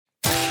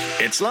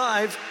It's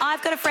live.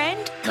 I've got a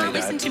friend. Can't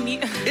listen to me.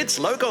 It's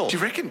local. Do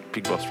you reckon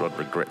Big Boss Rod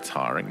regrets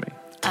hiring me?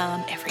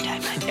 Every day,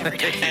 mate. Every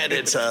day. And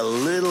it's a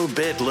little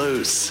bit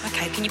loose.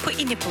 Okay, can you put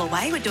your nipple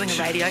away? We're doing a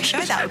radio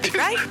show. That would be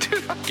great.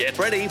 Get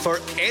ready for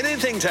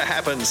anything to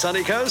happen,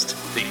 Sunny Coast.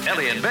 The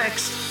Ellie and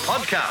Bex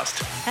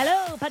podcast.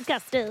 Hello,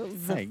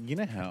 podcasters. Hey, you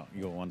know how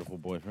your wonderful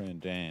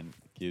boyfriend Dan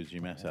gives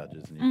you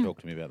massages and you talk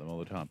to me about them all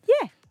the time?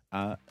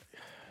 Yeah.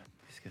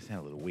 This is going to sound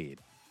a little weird.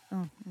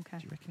 Oh, okay.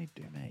 Do you reckon he'd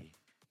do me?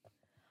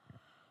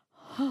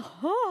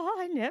 Oh,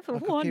 I never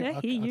could want to keep-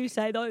 I hear could- you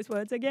say those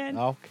words again.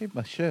 I'll keep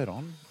my shirt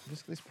on.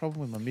 Just this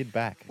problem with my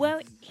mid-back.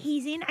 Well,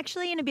 he's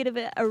actually in a bit of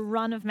a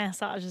run of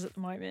massages at the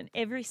moment.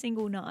 Every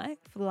single night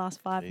for the last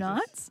 5 Jesus.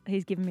 nights,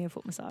 he's given me a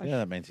foot massage. Yeah,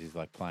 that means he's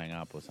like playing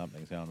up or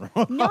something's going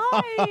wrong. No,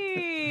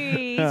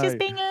 he's just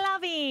being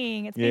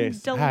loving. It's been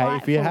Yes. delightful. Hey,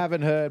 if you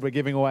haven't heard, we're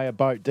giving away a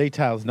boat.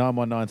 Details,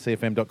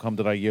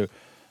 919cfm.com.au.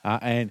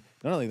 And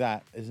not only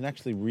that, it's an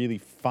actually really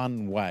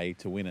fun way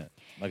to win it.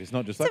 Like, it's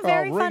not just It's like, a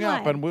very ring fun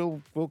up way. and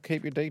we'll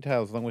keep your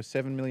details along with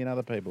 7 million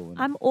other people. And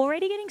I'm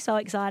already getting so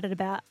excited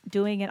about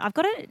doing it. I've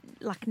got to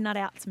nut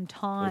out some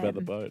time. what about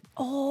the boat?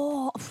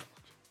 Oh,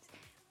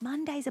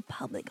 Monday's a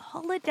public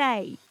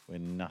holiday.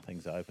 When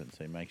nothing's open,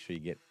 so make sure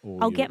you get all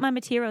I'll your... get my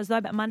materials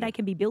though, but Monday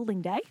can be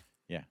building day.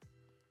 Yeah.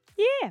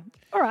 Yeah.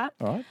 All right.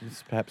 All right.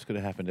 This perhaps could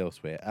have happened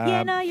elsewhere.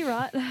 Yeah, no, you're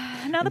right.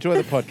 Another.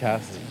 Enjoy the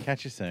podcast.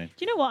 Catch you soon. Do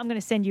you know what I'm going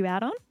to send you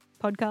out on,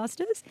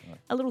 podcasters?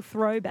 A little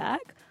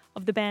throwback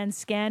of the band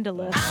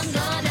Scandalous.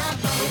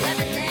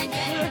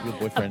 Your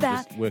boyfriend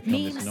About just working on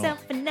me, this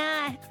myself, and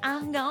I.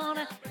 I'm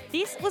gonna.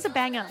 This was a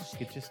banger. If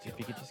you could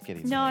just get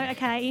him. No, there,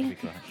 okay. it'd be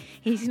great.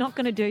 He's not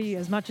going to do you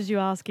as much as you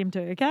ask him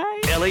to, okay?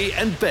 Ellie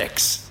and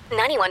Bex.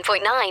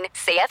 91.9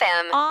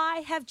 CFM.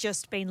 I have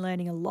just been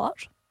learning a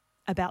lot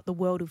about the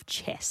world of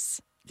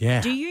chess.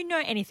 Yeah. Do you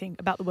know anything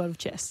about the world of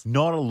chess?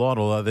 Not a lot,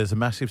 although there's a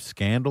massive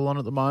scandal on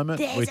at the moment.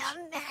 There's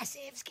a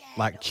massive scandal.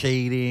 like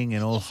cheating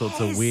and all sorts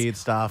of Yes. weird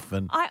stuff.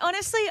 And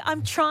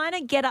I'm trying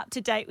to get up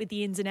to date with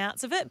the ins and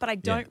outs of it, but I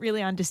don't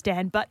really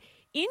understand. But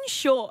in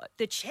short,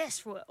 the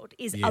chess world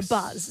is a Yes.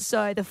 buzz.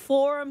 So the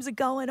forums are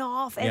going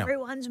off. Yeah.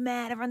 Everyone's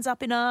mad. Everyone's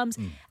up in arms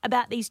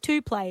about these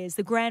two players,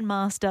 the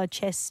Grandmaster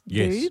chess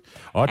yes, dude.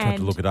 I tried to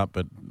and- look it up,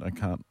 but I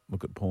can't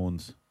look at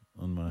pawns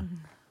on my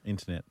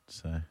internet.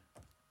 So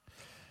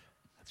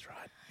that's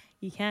right.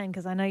 You can,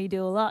 because I know you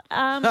do a lot.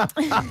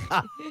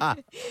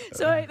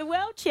 So the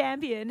world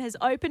champion has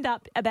opened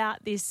up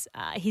about this,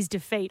 his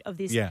defeat of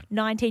this Yeah.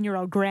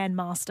 19-year-old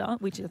grandmaster,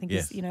 which I think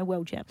Yes. is,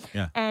 world champ.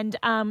 Yeah. And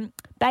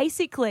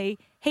basically,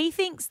 he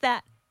thinks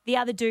that the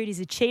other dude is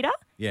a cheater,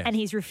 Yes. and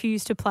he's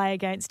refused to play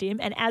against him.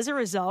 And as a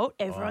result,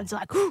 everyone's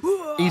like,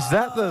 Is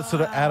that the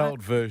sort of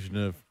adult version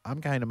of I'm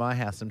going to my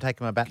house, I'm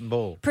taking my bat and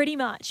ball? Pretty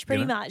much.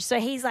 So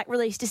he's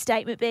released a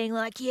statement being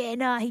like, yeah,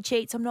 nah, he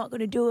cheats. I'm not going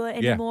to do it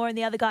anymore. And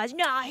the other guy's,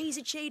 nah, he's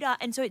a cheater.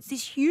 And so it's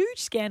this huge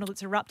scandal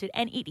that's erupted,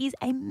 and it is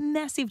a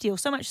massive deal.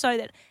 So much so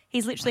that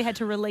he's literally had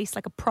to release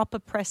a proper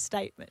press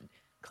statement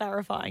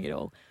clarifying it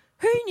all.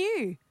 Who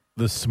knew?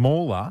 The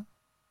smaller,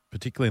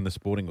 particularly in the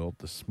sporting world,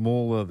 the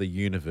smaller the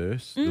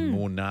universe, the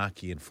more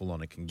narky and full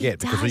on it can get.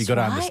 Because what does, you've got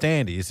to right?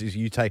 understand is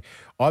you take.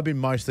 I've been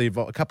mostly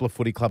involved, a couple of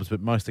footy clubs,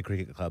 but mostly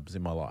cricket clubs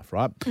in my life,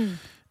 right?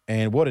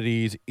 And what it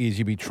is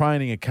you be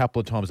training a couple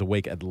of times a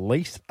week at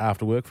least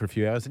after work for a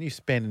few hours, and you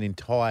spend an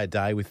entire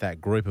day with that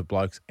group of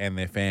blokes and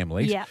their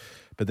families. Yeah.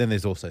 But then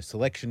there's also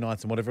selection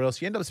nights and whatever else.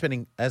 You end up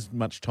spending as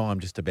much time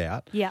just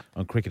about Yeah.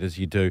 on cricket as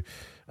you do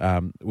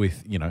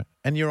with,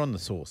 and you're on the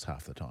source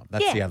half the time.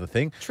 That's Yeah. the other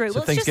thing. True. So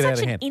well, things it's get just out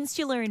such of an hand.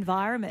 insular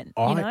environment,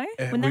 when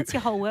when that's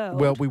your whole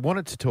world. Well, we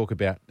wanted to talk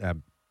about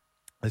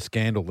a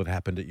scandal that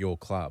happened at your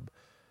club.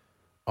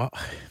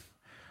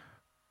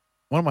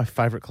 One of my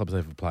favourite clubs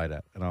I've ever played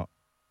at, and I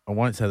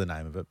won't say the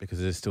name of it because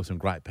there's still some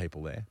great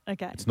people there.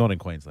 Okay. It's not in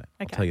Queensland.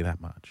 I'll Okay. tell you that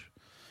much.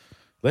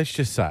 Let's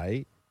just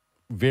say,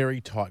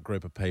 very tight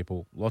group of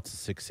people, lots of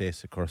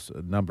success across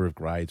a number of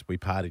grades. We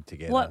partied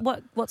together.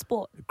 What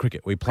sport?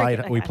 Cricket. We played.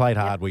 Cricket, We okay. played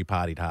Yep. hard. We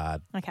partied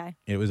hard. Okay.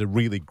 It was a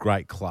really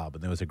great club,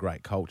 and there was a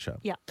great culture.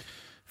 Yeah.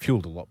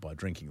 Fueled a lot by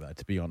drinking, though,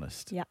 to be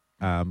honest. Yeah.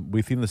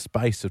 Within the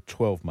space of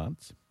 12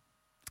 months,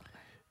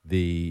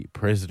 the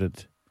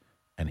president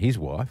and his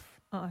wife,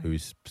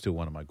 who's still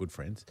one of my good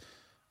friends,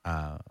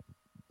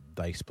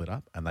 they split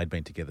up, and they'd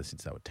been together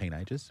since they were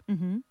teenagers.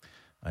 Mm-hmm.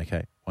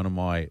 Okay. One of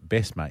my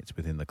best mates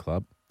within the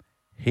club,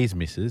 his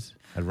missus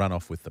had run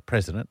off with the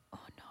president. Oh,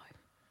 no.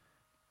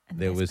 And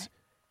There there's was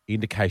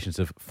indications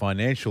of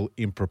financial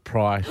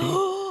impropriety.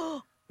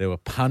 There were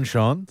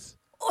punch-ons.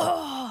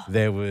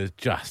 There was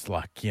just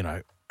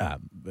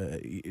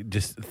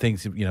just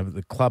things,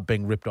 the club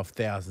being ripped off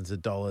thousands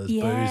of dollars, booze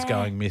Yeah.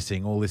 going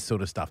missing, all this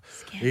sort of stuff.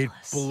 Scandalous.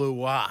 It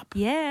blew up.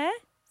 Yeah.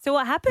 So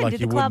what happened? Like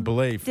Did you the wouldn't club?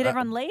 believe. Did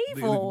everyone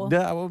leave or? No,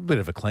 well, a bit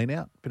of a clean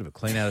out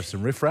of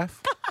some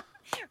riffraff.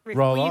 Were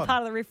roll you on.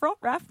 part of the riff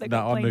raff that No,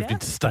 got I cleaned moved out?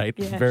 into state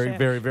Yeah, very, sure.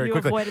 very, very You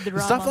quickly. avoided the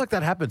Stuff drama. like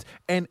that happens.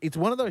 And it's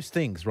one of those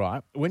things,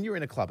 right? When you're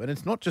in a club, and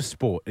it's not just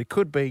sport. It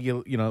could be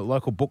your,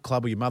 local book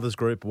club or your mother's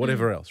group or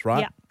whatever else,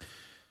 right? Yeah.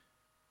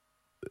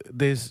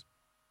 There's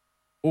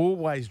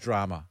always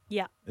drama.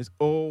 Yeah. There's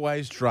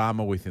always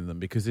drama within them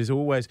because there's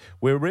always,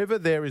 wherever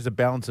there is a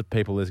balance of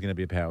people, there's going to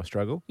be a power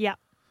struggle. Yeah.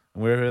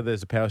 And wherever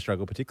there's a power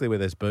struggle, particularly where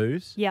there's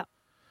booze, Yeah.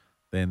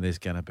 then there's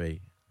going to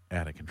be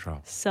out of control.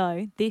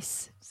 So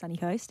this, Sunny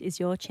Coast, is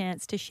your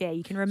chance to share.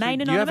 You can remain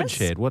You anonymous. haven't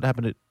shared. What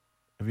happened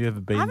have you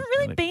ever been? I haven't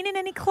really been in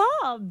any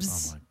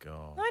clubs. Oh, my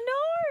God. I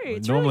know.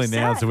 It's Normally really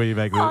now's sad. where you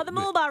make the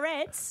Mooloolaba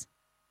Reds.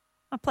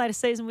 I played a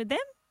season with them.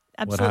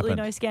 Absolutely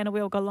happened? no scandal. We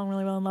all got along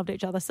really well and loved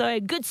each other. So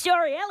good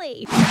story,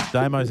 Ellie.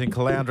 Damo's in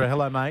Caloundra.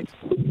 Hello, mate.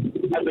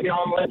 How's it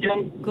going,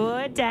 legend?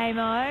 Good,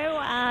 Damo.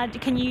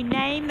 Can you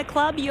name the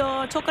club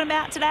you're talking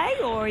about today,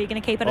 or are you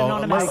going to keep it Oh,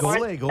 anonymous?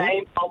 legal.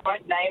 I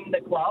won't name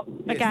the club.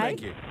 Yes, Okay.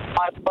 thank you.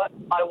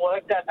 I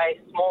worked at a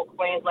small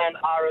Queensland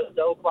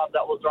RSL club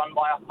that was run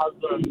by a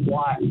husband and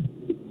wife.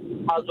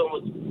 Husband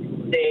was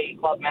the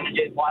club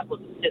manager, wife was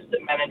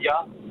assistant manager.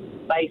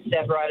 They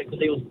separated because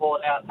he was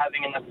caught out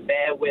having an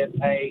affair with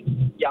a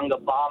younger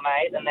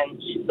barmaid, and then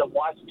the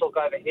wife took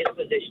over his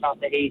position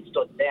after he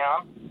stood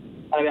down.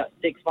 And about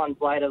 6 months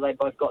later, they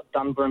both got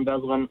done for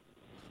embezzlement.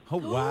 Oh,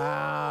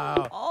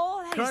 wow.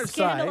 Oh, Can I that is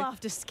scandal say-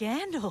 after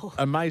scandal.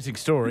 Amazing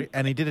story,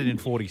 and he did it in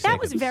 40 That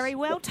seconds. was very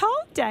well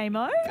told,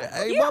 Damo.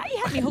 Hey, You what-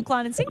 had me hook,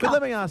 line and sinker. But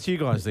let me ask you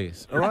guys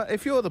this, all right?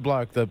 If you're the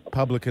bloke, the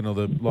publican or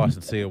the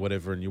licensee or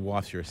whatever, and your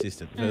wife's your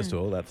assistant, first of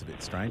all, that's a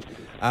bit strange.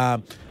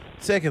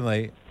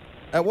 Secondly,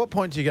 at what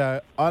point do you go,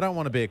 I don't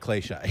want to be a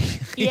cliche?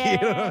 Yeah.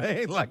 You know what I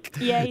mean? Like,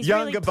 Yeah, he's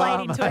younger really played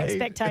into barmaid,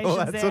 expectations all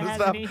that there, sort of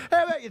hasn't stuff. he?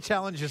 How about you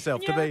challenge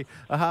yourself to Yeah. be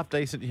a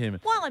half-decent human?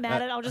 While I'm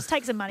at it, I'll just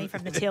take some money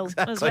from the till as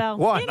Exactly. well.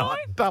 Why you know, not?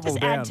 Double just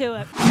down. add to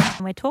it.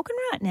 And we're talking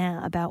right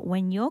now about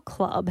when your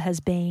club has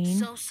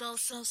been... Oh,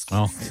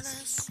 come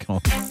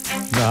on.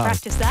 No.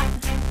 Practice that.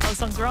 While the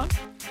songs are on.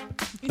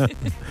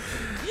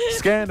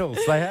 Scandals.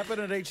 They happen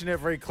at each and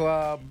every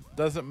club.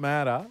 Doesn't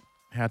matter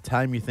how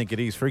tame you think it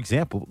is. For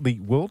example, the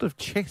world of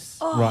chess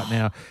right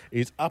now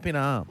is up in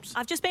arms.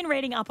 I've just been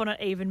reading up on it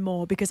even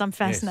more because I'm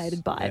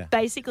fascinated by yeah. it.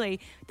 Basically,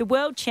 the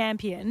world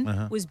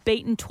champion was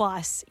beaten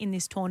twice in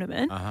this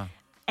tournament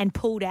and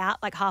pulled out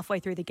like halfway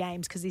through the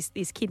games because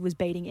this kid was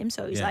beating him.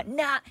 So he's Yeah. like,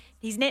 nah.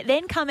 He's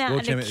then come out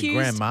World and champion,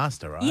 accused...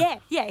 Grandmaster, right?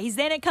 Yeah. He's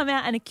then come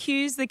out and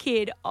accused the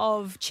kid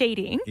of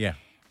cheating. Yeah.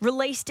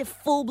 Released a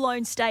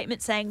full-blown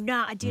statement saying,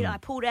 nah, I did. I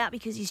pulled out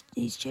because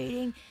he's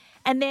cheating.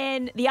 And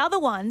then the other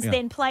ones Yeah.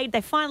 then played,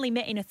 they finally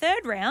met in a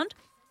third round.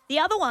 The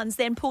other ones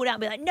then pulled out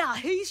and be like, nah,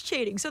 he's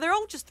cheating. So they're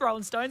all just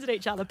throwing stones at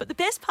each other. But the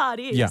best part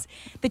is Yeah.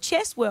 the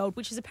chess world,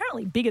 which is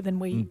apparently bigger than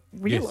we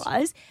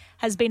realise,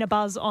 has been a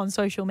buzz on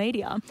social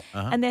media.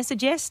 And they're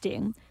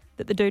suggesting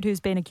that the dude who's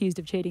been accused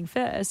of cheating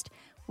first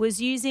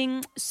was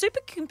using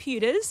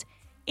supercomputers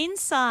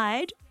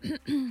inside,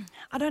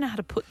 I don't know how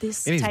to put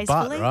this In his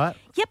tastefully. butt, right?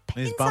 Yep,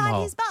 In his inside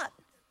bumhole. his butt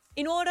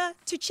in order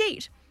to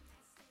cheat.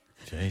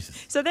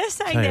 Jesus. So they're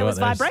saying Tell you there what, was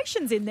there's-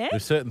 vibrations in there.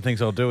 There's certain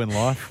things I'll do in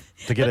life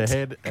to get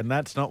ahead, and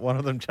that's not one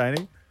of them,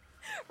 Cheney.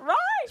 Right.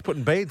 It's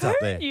putting beads up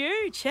there. Who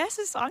knew? Chess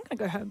is... I'm going to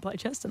go home and play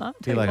chess tonight.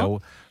 Be like a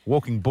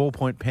walking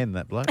ballpoint pen,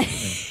 that bloke.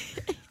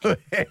 Think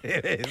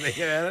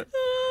about it.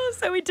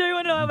 So we do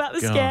want to know about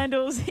the God.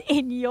 scandals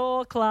in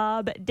your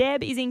club.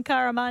 Deb is in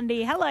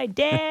Curramundi. Hello,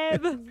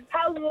 Deb. Hello,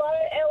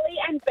 Ellie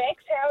and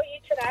Bex. How are you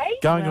today?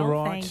 Going Well, all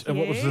right. thank And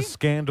what was you. the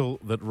scandal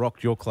that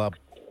rocked your club?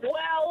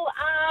 Well,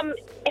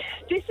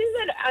 this is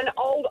an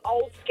old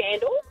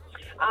scandal.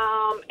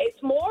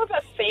 It's more of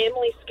a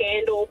family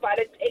scandal, but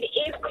it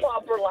is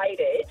club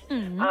related.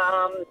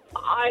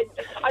 I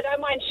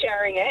don't mind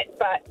sharing it,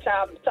 but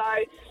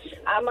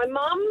my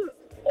mum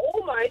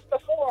almost,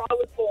 before I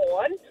was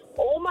born,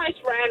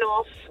 almost ran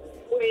off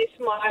with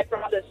my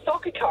brother's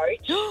soccer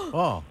coach.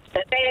 Oh,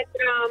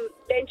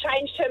 Then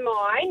changed her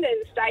mind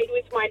and stayed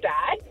with my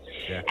dad.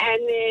 Yeah.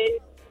 And then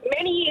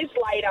many years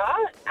later,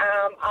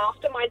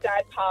 after my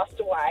dad passed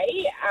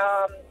away,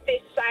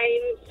 this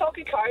same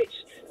soccer coach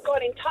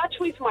got in touch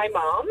with my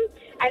mum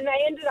and they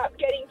ended up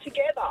getting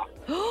together.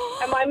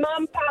 And my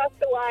mum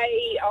passed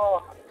away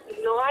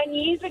 9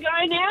 years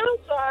ago now.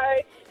 So,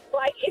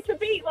 it's a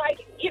big,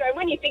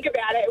 when you think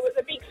about it, it was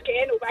a big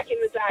scandal back in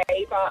the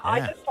day. But I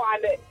Yeah. just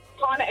find it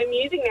kind of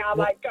amusing now. I'm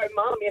like, go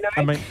mum, you know.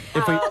 I mean,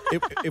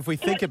 if we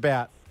think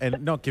about,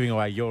 and not giving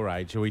away your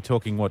age, are we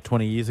talking,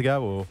 20 years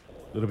ago or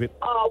a little bit?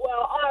 Oh,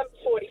 well, I'm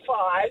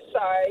 45, so,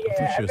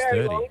 yeah, she a was very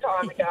 30. long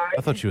time ago.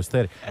 I thought she was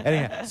 30.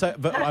 Anyhow,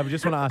 but I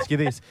just want to ask you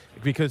this,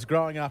 because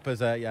growing up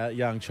as a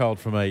young child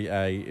from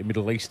a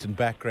Middle Eastern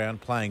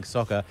background playing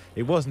soccer,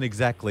 it wasn't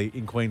exactly,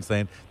 in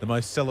Queensland, the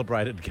most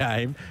celebrated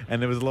game,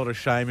 and there was a lot of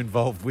shame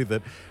involved with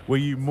it. Were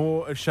you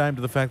more ashamed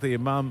of the fact that your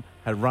mum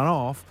had run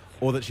off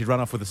or that she'd run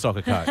off with a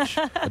soccer coach?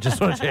 I just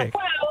want to check.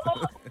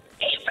 Well,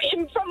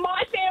 from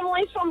my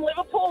family's from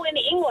Liverpool in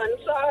England,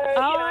 so,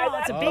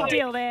 It's a big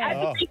deal there.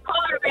 That's a big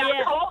part of our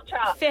Yeah. culture.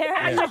 Fair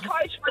And enough. the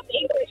coach was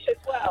English as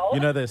well. You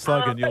know their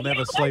slogan, you'll but never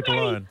yeah, sleep I mean,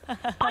 alone. I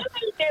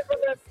may never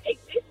have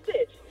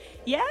existed.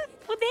 Yeah?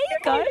 Well, there you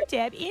go,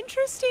 Deb.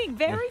 Interesting.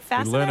 Very We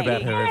fascinating. learn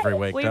about her every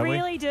week, We don't we?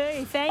 really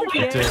do. Thank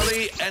you.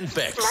 Ellie and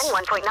Bex.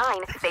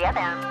 91.9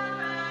 CFM.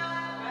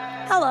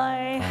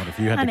 Hello. God, if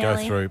you had I'm to go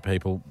Ellie. through,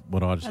 people,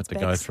 what I just That's had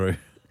to go Bex. through.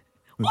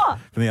 What?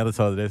 From the other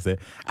side of the desk there.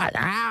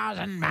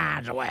 1,000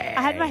 miles away.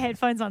 I had my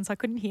headphones on, so I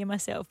couldn't hear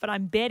myself, but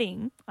I'm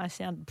betting I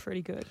sounded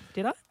pretty good.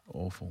 Did I?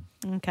 Awful.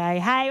 Okay.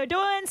 Hey, we're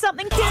doing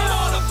something cute.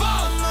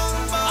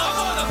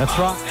 That's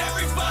right.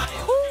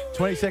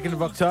 22nd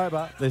of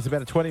October, there's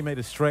about a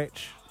 20-metre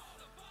stretch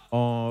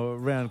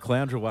around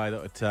Caloundra Way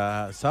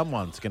that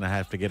someone's going to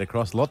have to get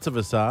across. Lots of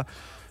us are.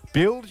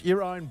 Build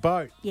your own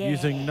boat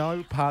using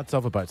no parts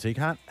of a boat. So you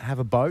can't have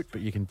a boat, but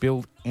you can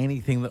build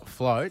anything that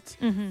floats.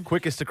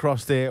 Quickest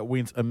across there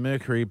wins a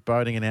Mercury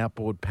boating and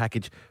outboard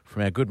package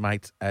from our good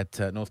mates at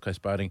North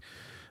Coast Boating.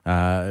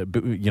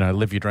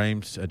 Live your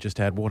dreams, just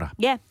add water.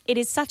 Yeah, it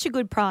is such a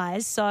good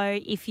prize. So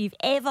if you've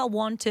ever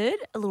wanted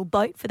a little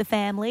boat for the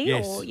family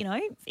or,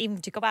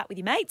 even to go out with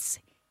your mates,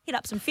 hit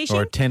up some fishing.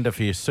 Or a tender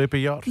for your super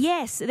yacht.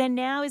 Yes, then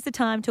now is the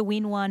time to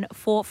win one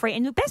for free.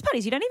 And the best part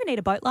is you don't even need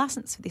a boat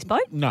licence for this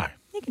boat. No.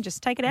 You can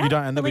just take it out. You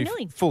don't, and there'll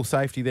willy-nilly. be full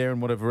safety there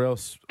and whatever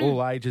else,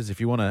 all ages.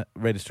 If you want to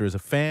register as a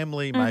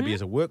family, maybe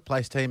as a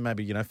workplace team,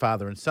 maybe,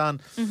 father and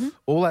son,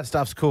 all that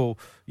stuff's cool.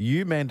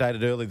 You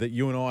mandated early that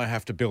you and I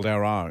have to build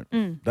our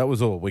own. That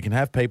was all. We can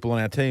have people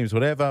on our teams,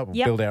 whatever,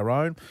 we'll build our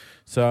own.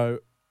 So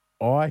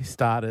I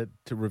started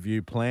to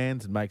review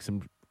plans and make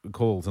some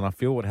calls, and I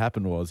feel what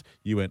happened was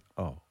you went,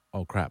 oh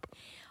crap.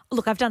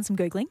 Look, I've done some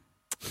Googling.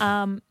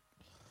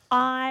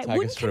 I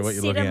wouldn't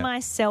consider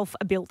myself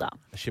a builder.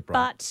 A shipwright.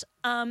 But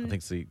I think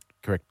it's the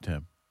correct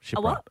term.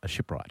 Shipwright. what? A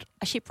shipwright.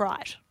 A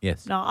shipwright.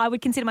 Yes. No, I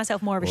would consider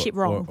myself more of a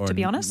shipwrong, or to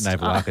be honest.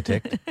 Naval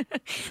architect.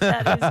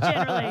 That is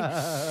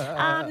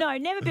generally. No,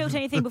 never built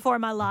anything before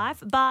in my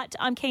life, but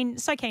I'm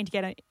so keen to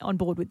get on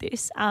board with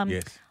this.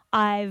 Yes.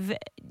 I've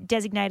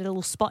designated a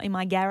little spot in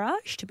my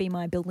garage to be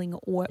my building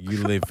workshop.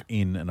 You live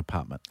in an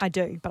apartment. I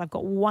do, but I've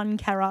got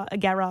a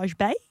garage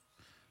bay.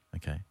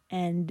 Okay.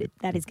 And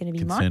that is going to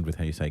be mine. Concerned with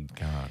how you say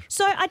garage.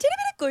 So I did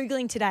a bit of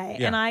Googling today,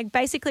 and I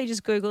basically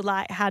just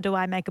Googled, how do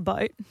I make a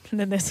boat? And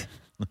then there's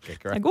okay,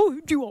 great. like,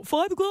 do you want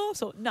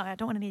fiberglass? Or no, I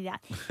don't want any of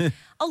that.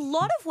 A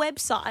lot of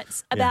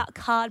websites about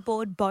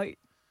cardboard boat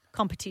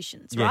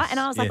competitions, right? And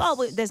I was like, well,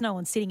 there's no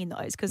one sitting in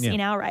those because in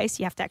our race,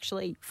 you have to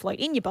actually float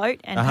in your boat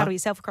and paddle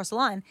yourself across the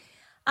line.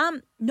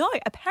 No,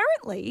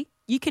 apparently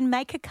you can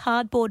make a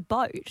cardboard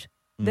boat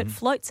that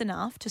floats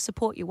enough to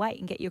support your weight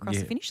and get you across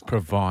the finish line.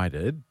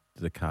 Provided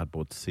the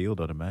cardboard's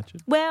sealed, I'd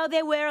imagine. Well,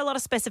 there were a lot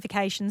of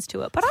specifications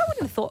to it, but I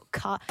wouldn't have thought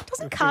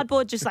doesn't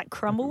cardboard just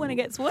crumble when it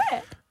gets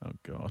wet? Oh,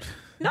 God.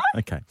 No?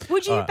 Okay.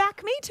 Would you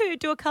back me to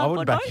do a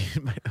cardboard boat?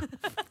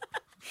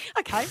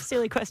 Okay,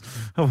 silly question.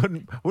 I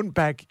wouldn't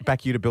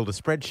back you to build a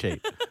spreadsheet.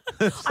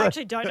 I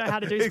actually don't know how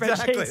to do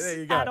spreadsheets there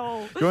you go. at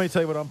all. You want me to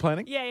tell you what I'm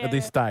planning? Yeah, at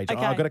this stage?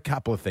 Okay. I've got a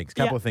couple of things.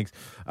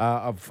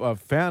 I've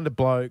found a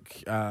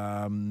bloke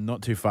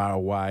not too far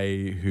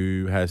away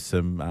who has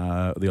some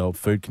the old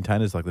food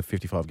containers, like the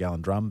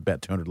 55-gallon drum,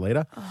 about 200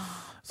 litre.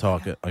 So I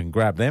can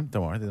grab them.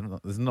 Don't worry,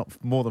 there's not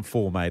more than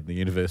 4 made in the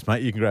universe,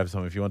 mate. You can grab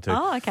some if you want to.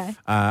 Oh, okay.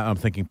 I'm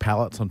thinking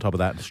pallets on top of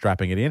that and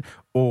strapping it in.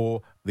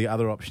 Or the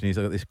other option is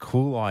I've got this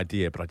cool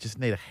idea, but I just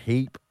need a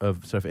heap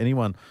of... So if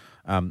anyone,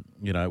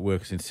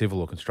 works in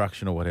civil or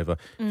construction or whatever,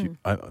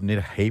 I need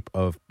a heap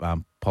of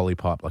poly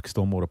pipe, like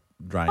stormwater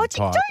drain pipe.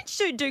 Don't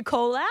you do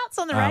call-outs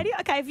on the radio?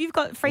 Okay, if you've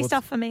got free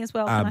stuff for me as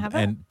well, can I have it?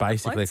 And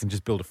basically I can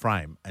just build a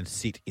frame and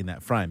sit in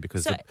that frame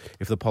because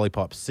if the poly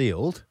pipe's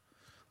sealed...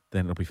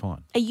 then it'll be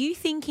fine. Are you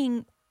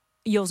thinking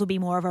yours will be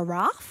more of a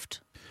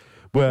raft?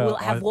 Well, will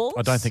it have walls?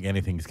 I don't think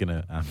anything's going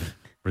to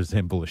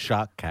resemble a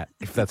shark cat,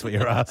 if that's what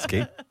you're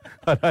asking.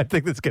 I don't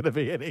think there's going to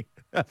be any.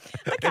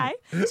 Okay,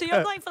 so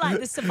you're going for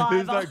the survivor.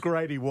 There's no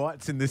Grady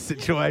Whites in this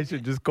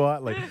situation, just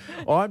quietly.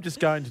 I'm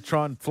just going to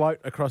try and float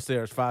across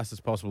there as fast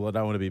as possible. I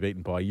don't want to be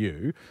beaten by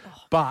you.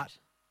 But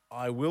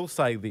I will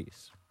say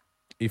this.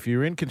 If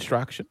you're in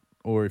construction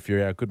or if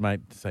you're our good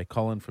mate, say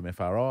Colin from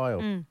FRI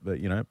or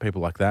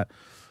people like that,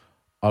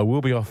 I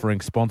will be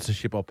offering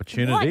sponsorship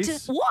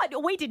opportunities.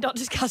 What? We did not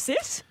discuss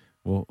this.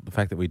 Well, the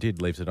fact that we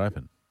did leaves it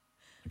open.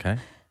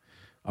 Okay?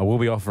 I will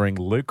be offering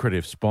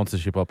lucrative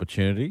sponsorship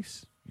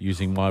opportunities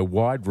using my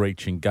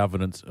wide-reaching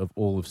governance of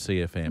all of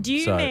CFM. Do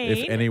you mean...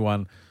 if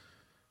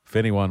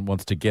anyone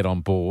wants to get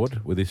on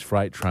board with this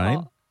freight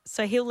train...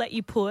 so he'll let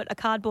you put a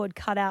cardboard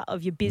cutout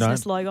of your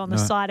business logo on the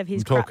side of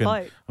his crap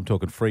boat? I'm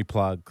talking free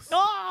plugs.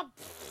 Oh,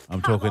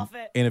 I'm talking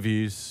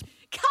interviews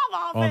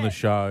on the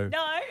show.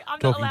 No, I'm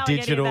talking not allowing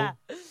digital. any of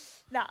that.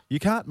 No. You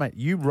can't, mate.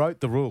 You wrote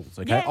the rules,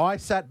 okay? Yeah. I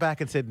sat back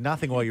and said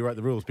nothing while you wrote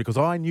the rules because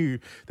I knew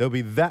there would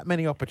be that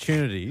many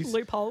opportunities.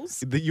 Loopholes.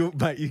 That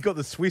you've got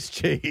the Swiss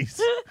cheese.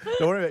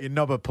 Don't worry about your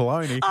knob of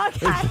polony.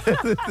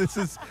 Okay. This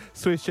is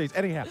Swiss cheese.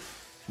 Anyhow,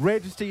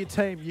 register your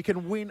team. You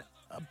can win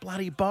a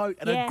bloody boat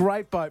and a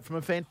great boat from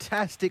a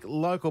fantastic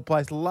local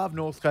place. Love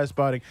North Coast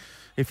Boating.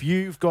 If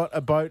you've got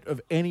a boat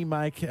of any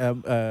make,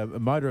 a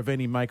motor of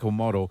any make or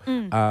model,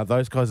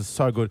 those guys are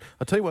so good.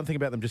 I'll tell you one thing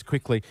about them just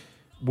quickly.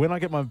 When I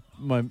get my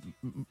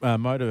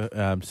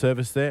motor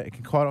serviced there, it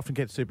can quite often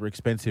get super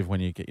expensive when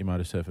you get your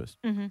motor serviced.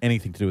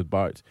 Anything to do with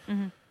boats.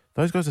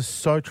 Those guys are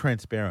so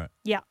transparent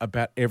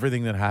about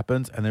everything that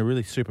happens, and they're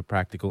really super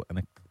practical,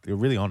 and They're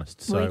really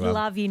honest. So, we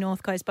love you,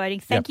 North Coast Boating.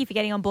 Thank you for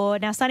getting on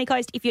board. Now, Sunny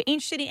Coast, if you're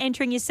interested in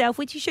entering yourself,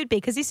 which you should be,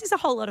 because this is a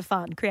whole lot of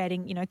fun,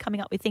 creating, coming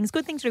up with things,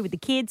 good things to do with the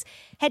kids,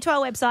 head to our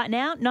website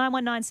now,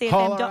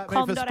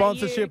 919cfm.com.au. for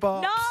sponsorship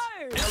ops.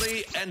 No!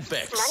 Ellie and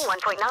Bex.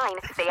 91.9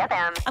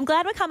 CFM. I'm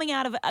glad we're coming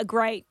out of a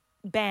great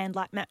band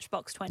like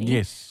Matchbox 20.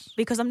 Yes.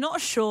 Because I'm not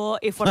sure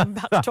if what I'm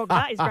about to talk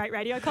about is great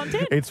radio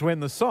content. It's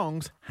when the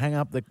songs hang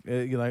up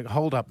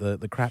hold up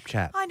the crap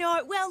chat. I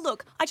know. Well,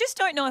 look, I just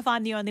don't know if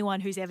I'm the only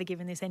one who's ever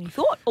given this any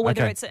thought or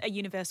whether Okay. it's a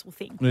universal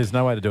thing. There's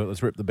no way to do it.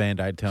 Let's rip the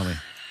Band-Aid. Tell me.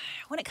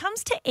 When it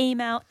comes to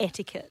email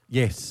etiquette,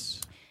 Yes.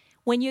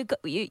 when you're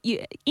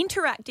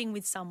interacting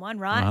with someone,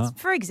 right? Uh-huh.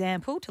 For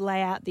example, to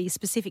lay out the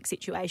specific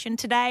situation,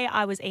 today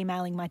I was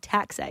emailing my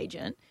tax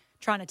agent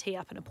trying to tee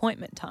up an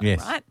appointment time,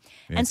 Yes. right?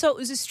 Yes. And so it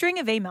was a string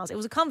of emails. It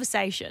was a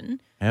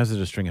conversation, How's it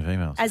a string of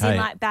emails? as in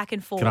like back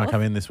and forth. Can I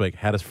come in this week?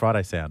 How does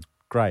Friday sound?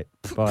 Great.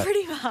 Bye.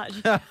 Pretty much.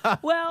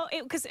 Well,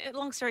 because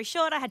long story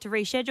short, I had to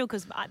reschedule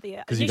because the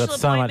Because you initial got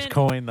so much appointment-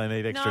 coin, they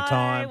need extra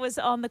time. it was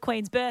on the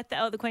Queen's birthday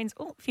or the Queen's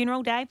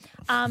funeral day.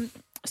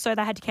 So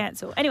they had to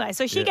cancel. Anyway,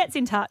 so she gets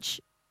in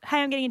touch. Hey,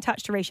 I'm getting in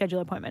touch to reschedule an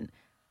appointment.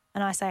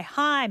 And I say,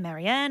 hi,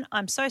 Marianne.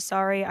 I'm so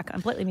sorry. I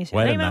completely missed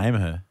your Way to email. name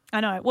her. I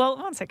know. Well,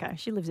 that's okay.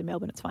 She lives in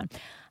Melbourne. It's fine.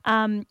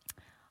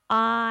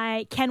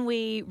 Can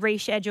we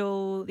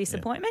reschedule this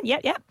appointment?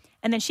 Yep.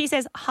 And then she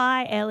says,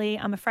 hi, Ellie.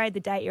 I'm afraid the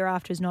date you're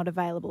after is not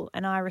available.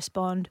 And I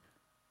respond,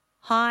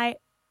 hi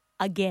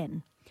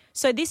again.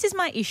 So this is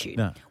my issue.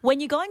 No. When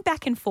you're going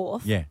back and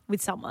forth Yeah.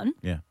 with someone,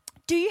 Yeah.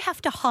 do you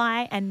have to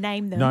hi and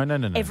name them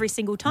No. every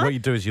single time? What you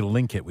do is you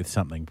link it with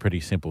something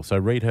pretty simple. So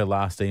read her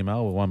last email,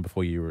 or one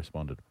before you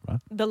responded, right?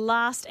 The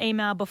last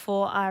email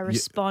before I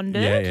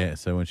responded. Yeah.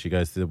 So when she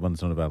goes, the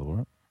one's not available,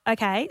 right?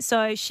 Okay,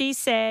 so she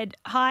said,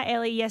 hi,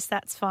 Ellie, yes,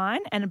 that's fine.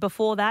 And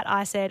before that,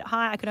 I said,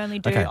 hi, I could only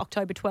do Okay.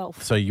 October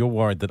 12th. So you're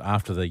worried that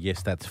after the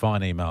yes, that's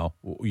fine email,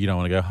 you don't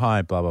want to go,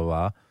 hi, blah, blah,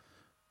 blah.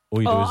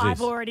 All you do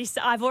is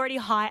this. I've already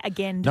hi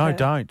again. No,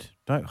 don't.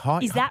 Don't hi.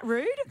 Is that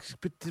rude?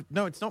 But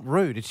no, it's not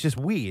rude. It's just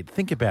weird.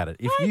 Think about it.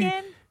 Hi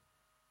again.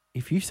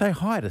 If you say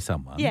hi to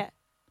someone Yeah.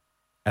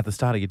 at the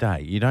start of your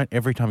day, you don't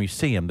every time you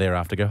see them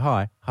thereafter go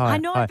hi. I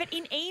know, hi. but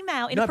in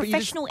email, in No, a but you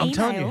just- professional I'm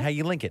telling you email, how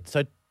you link it.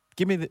 So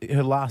give me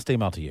her last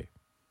email to you.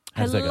 How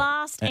her does that go?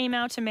 last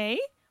email to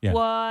me Yeah.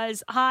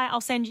 was, hi, I'll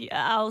send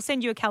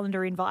you a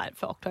calendar invite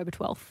for October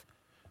 12th.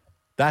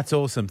 That's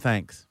awesome.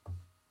 Thanks.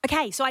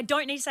 Okay, so I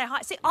don't need to say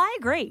hi. See, I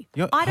agree.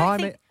 You're- I don't hi,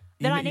 think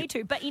you that I mean- need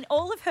to. But in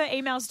all of her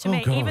emails to Oh,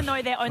 me, God. even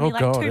though they're only Oh,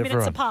 like God, 2 minutes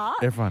everyone. apart,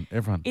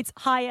 Everyone. it's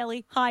hi,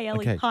 Ellie, hi, Ellie,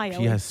 Okay, hi, she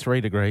Ellie. has 3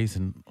 degrees,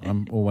 and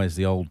I'm always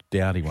the old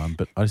dowdy one.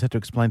 But I just have to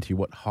explain to you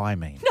what high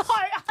means. No,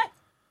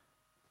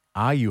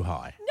 Are you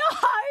high?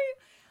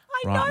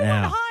 I Right know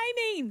now. what hi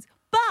means.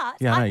 But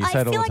Yeah, I know, you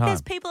say it all feel the like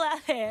there's time. people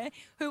out there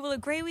who will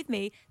agree with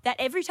me that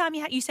every time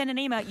you send an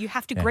email, you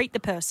have to Yeah. greet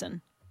the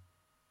person.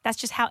 That's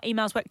just how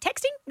emails work.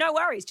 Texting, no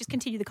worries, just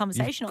continue the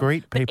conversation.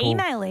 greet But people-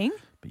 emailing,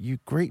 But you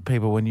greet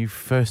people when you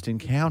first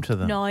encounter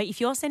them. no,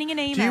 if you're sending an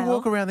email. Do you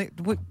walk around there?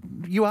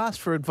 You asked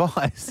for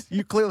advice.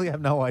 You clearly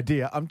have no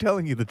idea. I'm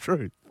telling you the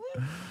truth.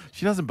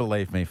 She doesn't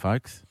believe me,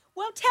 folks.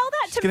 Well, tell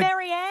that She's to gonna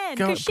Marianne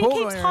Go- because she poor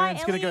keeps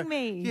Marianne's gonna hi-elling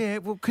me. Yeah,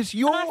 well, because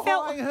you're I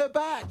felt- highing her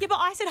back. Yeah, but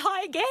I said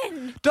hi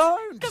again.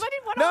 Don't. Because I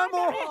didn't want to No hi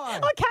more Marianne. hi.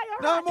 Okay,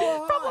 all No right.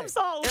 more Problem hi.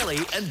 solved. Ellie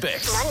and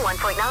Bex.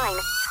 91.9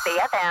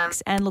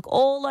 CFM. And look,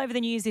 all over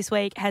the news this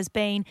week has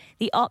been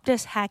the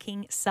Optus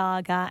hacking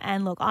saga.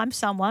 And look, I'm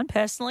someone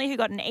personally who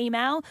got an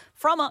email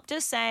from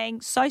Optus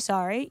saying, so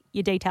sorry,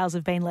 your details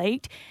have been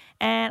leaked.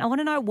 And I want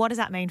to know, what does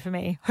that mean for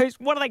me?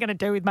 What are they going to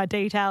do with my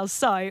details?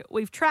 So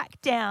we've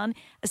tracked down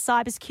a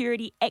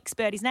cybersecurity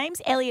expert. His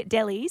name's Elliot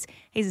Delis.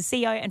 He's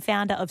the CEO and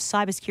founder of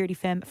cybersecurity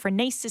firm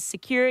Phronesis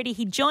Security.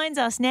 He joins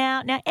us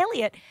now. Now,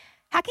 Elliot,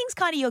 hacking's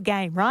kind of your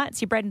game, right?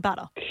 It's your bread and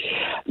butter.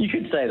 You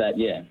could say that,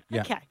 yeah.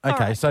 Yeah. Okay, all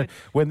Okay. right, So good.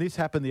 when this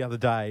happened the other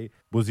day,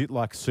 was it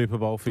like Super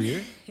Bowl for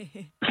you?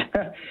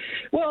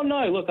 Well,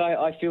 no, look,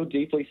 I feel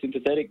deeply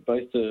sympathetic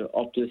both to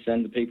Optus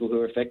and the people who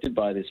are affected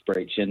by this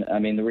breach. And, I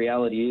mean, the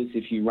reality is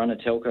if you run a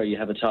telco, you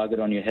have a target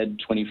on your head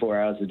 24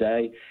 hours a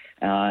day.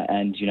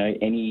 And, you know,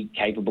 any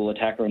capable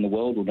attacker in the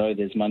world will know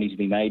there's money to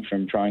be made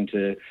from trying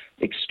to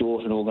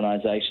extort an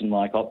organisation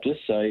like Optus.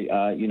 So,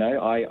 you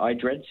know, I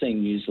dread seeing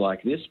news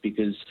like this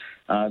because,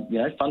 you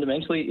know,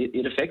 fundamentally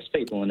it affects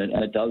people and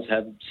it does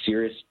have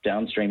serious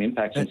downstream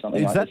impacts on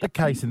something Is like that this. the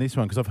case in this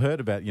one? Because I've heard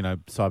about, you know,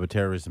 cyber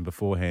terrorism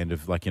beforehand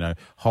of like, you know,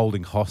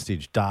 holding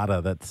hostage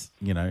data that's,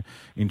 you know,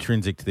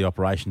 intrinsic to the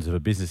operations of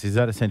a business. Is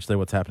that essentially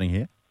what's happening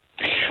here?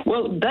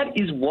 Well, that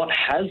is what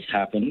has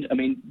happened. I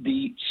mean,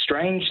 the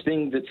strange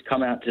thing that's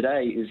come out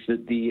today is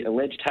that the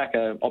alleged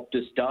hacker,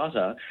 Optus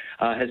Data,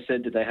 has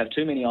said that they have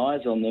too many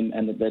eyes on them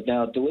and that they've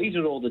now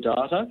deleted all the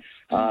data.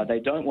 They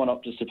don't want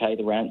Optus to pay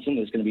the ransom.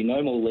 There's going to be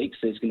no more leaks.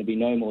 There's going to be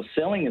no more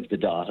selling of the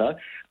data.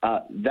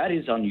 That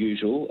is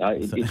unusual.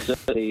 It's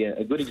certainly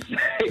a good,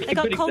 They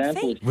got cold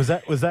example.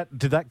 feet.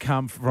 Did that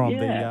come from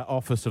the Yeah.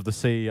 office of the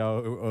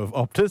CEO of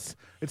Optus?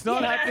 It's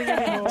not happening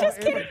anymore. Just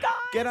kidding, guys.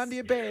 Get under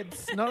your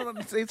beds. No,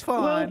 it's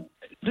fine.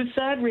 The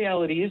sad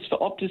reality is for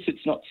Optus,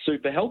 it's not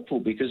super helpful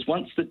because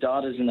once the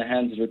data's in the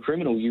hands of a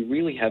criminal, you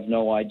really have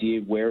no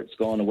idea where it's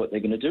gone or what they're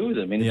going to do with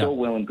it. I mean, it's all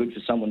well and good for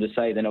someone to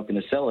say they're not going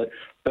to sell it,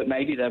 but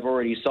maybe they've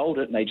already sold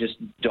it and they just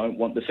don't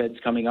want the feds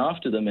coming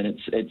after them, and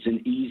it's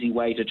an easy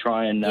way to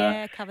try and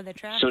cover their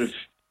tracks. sort of.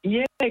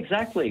 Yeah,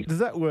 exactly. Does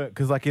that work?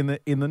 Because, like, in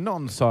the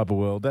non-cyber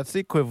world, that's the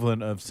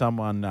equivalent of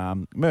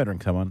someone murdering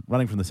someone,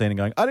 running from the scene and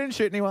going, I didn't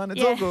shoot anyone,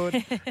 it's all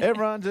good.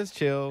 Everyone just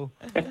chill.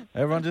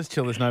 Everyone just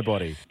chill, there's no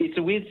body. It's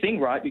a weird thing,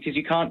 right? Because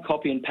you can't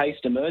copy and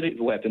paste a murder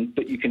weapon,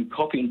 but you can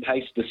copy and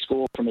paste the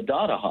score from a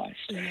data heist.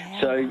 Yeah.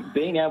 So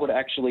being able to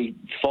actually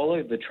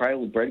follow the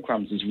trail of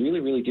breadcrumbs is really,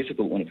 really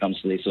difficult when it comes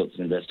to these sorts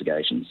of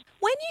investigations.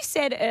 When you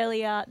said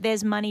earlier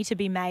there's money to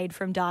be made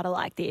from data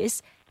like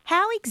this,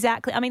 how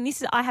exactly? I mean,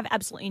 I have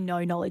absolutely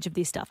no knowledge of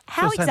this stuff.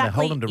 How Just saying they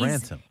exactly hold them to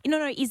ransom.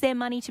 No. Is there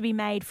money to be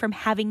made from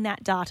having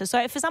that data?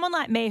 So, for someone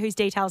like me whose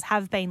details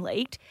have been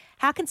leaked,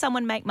 how can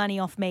someone make money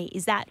off me?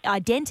 Is that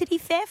identity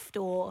theft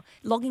or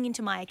logging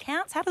into my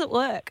accounts? How does it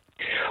work?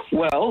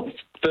 Well,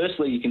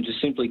 firstly, you can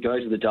just simply go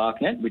to the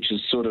darknet, which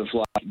is sort of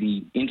like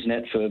the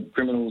internet for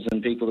criminals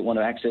and people that want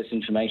to access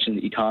information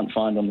that you can't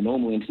find on the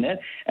normal internet,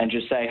 and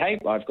just say, hey,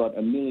 I've got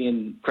 1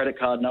 million credit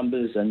card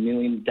numbers, 1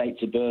 million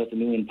dates of birth, 1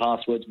 million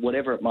passwords,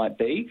 whatever it might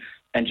be,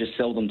 and just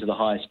sell them to the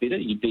highest bidder.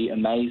 You'd be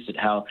amazed at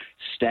how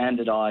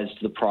standardised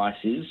the price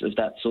is of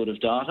that sort of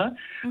data.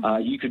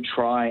 Mm-hmm. You could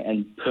try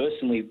and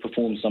personally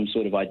perform some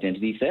sort of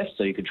identity theft.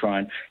 So you could try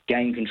and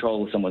gain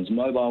control of someone's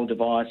mobile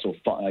device or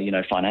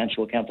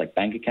financial accounts like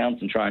bank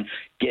accounts and try and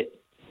get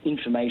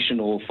information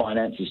or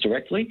finances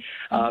directly.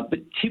 But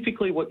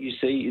typically what you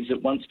see is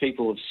that once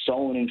people have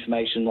stolen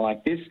information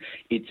like this,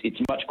 it's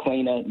much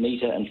cleaner,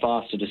 neater and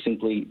faster to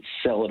simply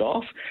sell it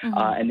off.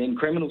 And then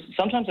criminals,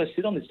 sometimes they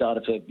sit on this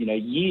data for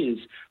years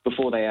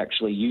before they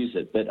actually use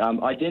it. But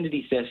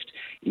identity theft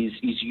is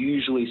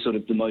usually sort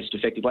of the most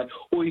effective way,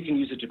 or you can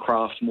use it to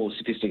craft more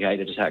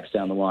sophisticated attacks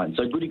down the line.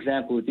 So a good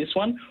example of this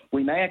one,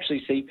 we may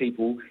actually see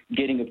people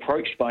getting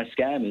approached by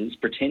scammers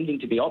pretending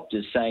to be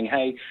Optus saying,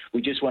 hey,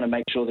 we just want to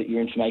make sure that your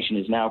information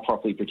is now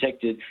properly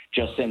protected.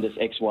 Just send us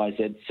X, Y,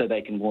 Z so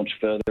they can launch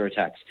further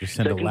attacks. Just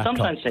send so a it can laptop.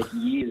 sometimes take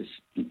years.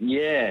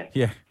 Yeah.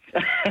 Yeah.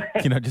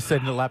 Just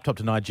send a laptop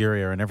to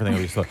Nigeria and everything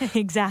will be sorted.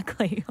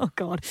 Exactly. Oh,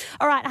 God.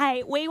 All right.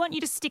 Hey, we want you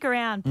to stick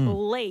around,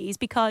 please,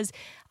 because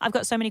I've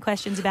got so many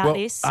questions about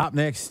this. Up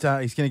next,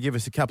 he's going to give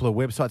us a couple of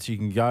websites you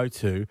can go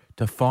to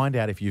find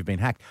out if you've been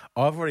hacked.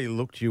 I've already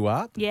looked you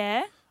up.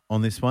 Yeah?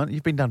 On this one.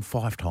 You've been done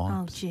 5 Oh,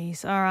 times.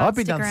 jeez. All right. I've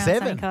been stick done around,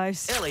 7. Sunny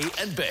Coast. Ellie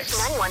and Bex.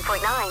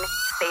 91.9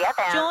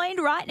 CFM. Joined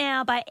right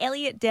now by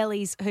Elliot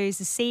Delis, who's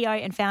the CEO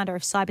and founder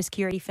of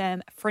cybersecurity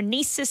firm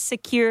Phronesis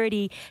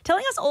Security,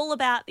 telling us all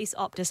about this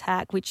Optus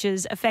hack, which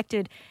has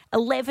affected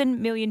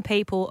 11 million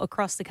people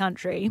across the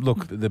country.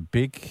 Look, the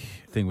big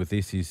thing with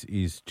this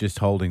is just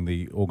holding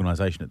the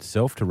organisation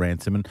itself to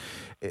ransom. And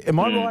am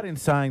I right in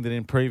saying that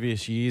in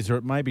previous years, or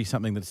it may be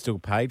something that's still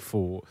paid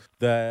for,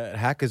 the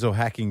hackers or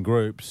hacking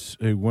groups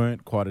who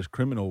weren't quite as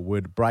criminal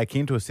would break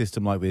into a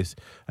system like this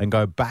and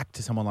go back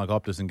to someone like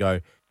Optus and go,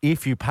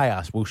 if you pay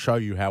us, we'll show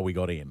you how we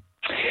got in?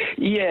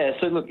 Yeah,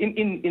 so look,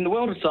 in the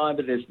world of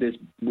cyber,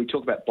 we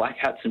talk about black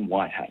hats and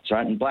white hats,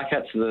 right? And black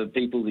hats are the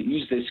people that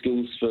use their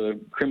skills for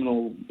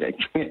criminal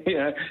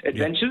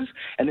adventures,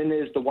 and then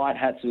there's the white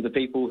hats who are the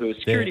people who are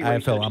security AFL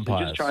researchers umpires. who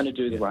are just trying to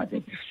do the right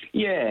thing.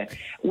 Yeah.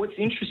 What's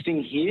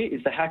interesting here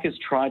is the hackers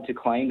tried to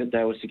claim that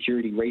they were a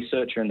security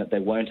researcher and that they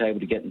weren't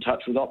able to get in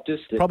touch with Optus.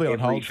 Probably on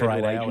hold for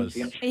 8 hours.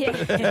 Yeah.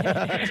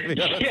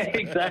 Yeah,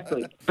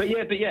 exactly. But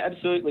yeah,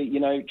 absolutely.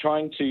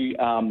 Trying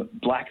to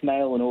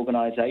blackmail an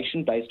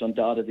organisation based on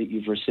data that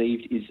you've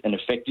received is an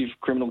effective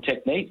criminal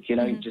technique.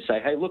 Just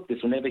say, hey, look,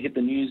 this will never hit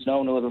the news. No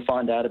one will ever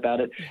find out about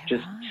it. Yeah.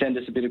 Just send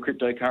us a bit of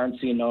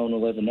cryptocurrency and no one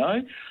will ever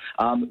know.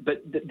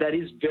 But that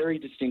is very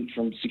distinct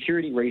from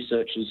security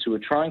researchers who are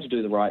trying to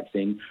do the right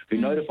thing, who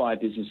notify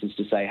businesses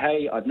to say,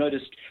 hey, I've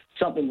noticed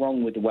something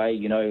wrong with the way,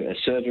 a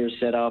server is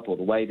set up or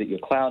the way that your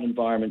cloud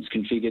environment's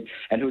configured,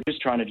 and who are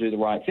just trying to do the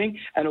right thing.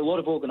 And a lot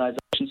of organisations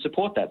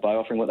support that by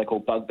offering what they call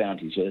bug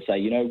bounties, where they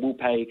say, we'll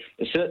pay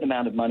a certain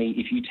amount of money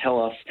if you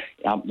tell us,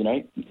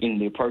 in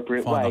the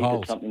appropriate way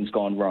that something's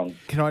gone wrong.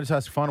 Can I just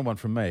ask a final one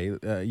from me?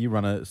 You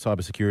run a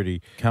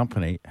cybersecurity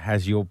company.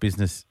 Has your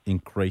business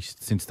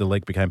increased since the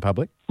leak became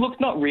public? Look,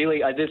 not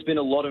really. There's been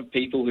a lot of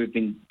people who've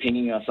been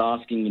pinging us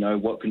asking,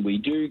 what can we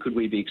do? Could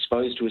we be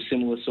exposed to a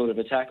similar sort of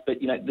attack? But,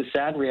 the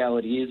sad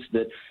reality is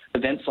that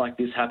events like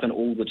this happen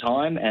all the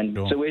time. And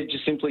so we're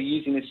just simply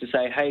using this to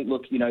say, hey,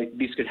 look,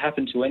 this could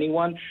happen to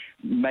anyone.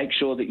 Make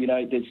sure that,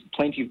 there's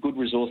plenty of good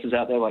resources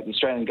out there. Like the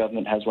Australian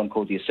government has one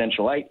called the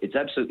Essential 8. It's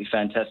absolutely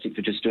fantastic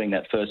for just doing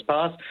that first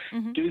pass.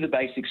 Do the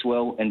basics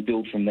well and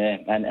build from there.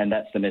 And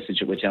that's the message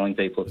that we're telling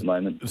people at the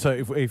moment. So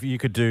if you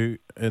could do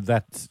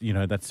that's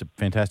a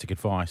fantastic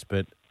advice,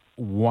 but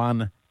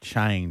one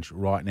change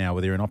right now,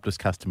 whether you're an Optus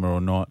customer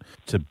or not,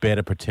 to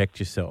better protect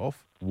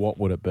yourself, what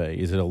would it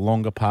be? Is it a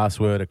longer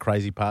password, a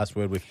crazy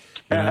password with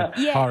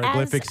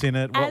hieroglyphics in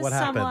it? What happens? As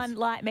someone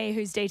like me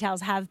whose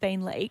details have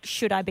been leaked,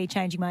 should I be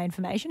changing my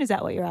information? Is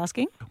that what you're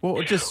asking?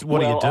 Well, just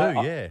what do you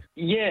do?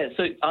 Yeah,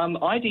 so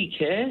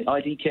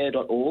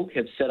IDCare.org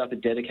have set up a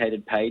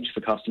dedicated page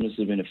for customers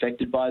that have been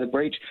affected by the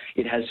breach.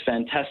 It has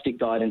fantastic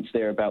guidance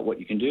there about what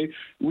you can do.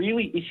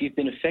 Really, if you've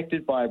been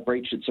affected by a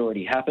breach that's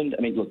already happened,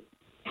 I mean, look,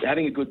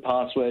 having a good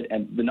password,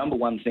 and the number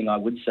one thing I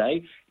would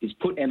say is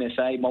put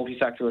MFA,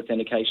 multi-factor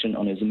authentication,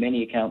 on as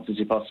many accounts as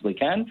you possibly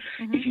can.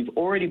 Mm-hmm. If you've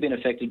already been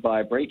affected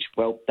by a breach,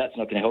 well, that's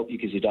not going to help you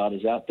because your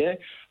data's out there.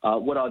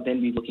 What I'd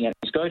then be looking at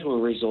is go to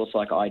a resource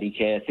like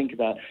IDCare, think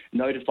about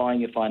notifying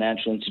your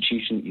financial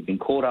institution that you've been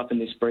caught up in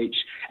this breach,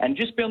 and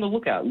just be on the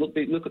lookout. Look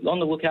on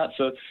the lookout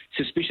for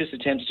suspicious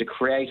attempts to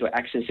create or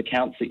access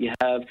accounts that you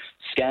have,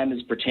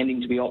 scammers pretending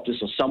to be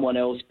Optus or someone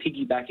else,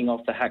 piggybacking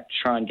off the hack to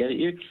try and get at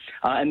you.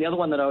 And the other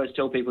one that I always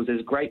tell people is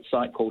there's a great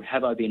site called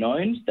Have I Been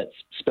Owned, that's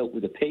spelt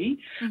with a P,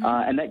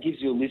 and that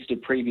gives you a list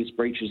of previous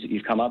breaches that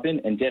you've come up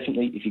in. And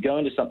definitely, if you go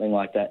into something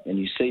like that and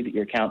you see that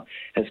your account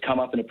has come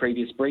up in a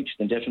previous breach,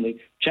 then definitely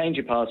change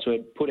your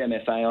password, put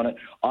MFA on it.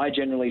 I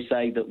generally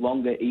say that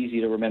longer, easy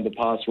to remember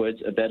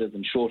passwords are better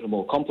than shorter,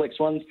 more complex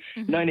ones.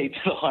 No need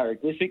for the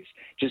hieroglyphics.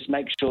 Just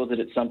make sure that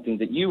it's something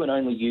that you and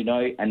only you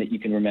know and that you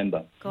can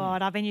remember.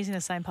 God, I've been using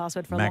the same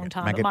password for a long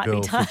time. It might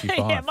be time.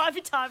 Yeah, it might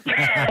be time for a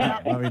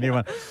shout-out. Might be a new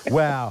one.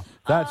 Wow,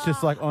 that's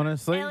just like,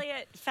 honestly,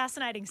 Elliot,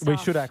 fascinating stuff. We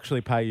should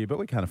actually pay you, but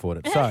we can't afford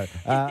it. So,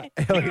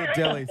 Elliot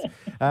Delis,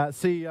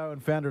 CEO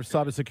and founder of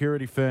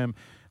cybersecurity firm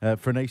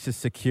Phronesis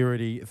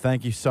Security,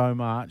 thank you so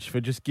much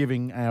for just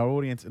giving our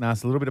audience and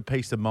us a little bit of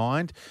peace of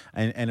mind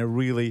and a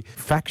really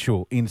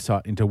factual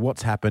insight into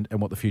what's happened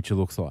and what the future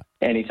looks like.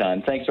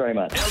 Anytime. Thanks very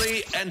much.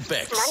 Ellie and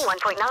Bex.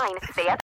 91.9 CFM.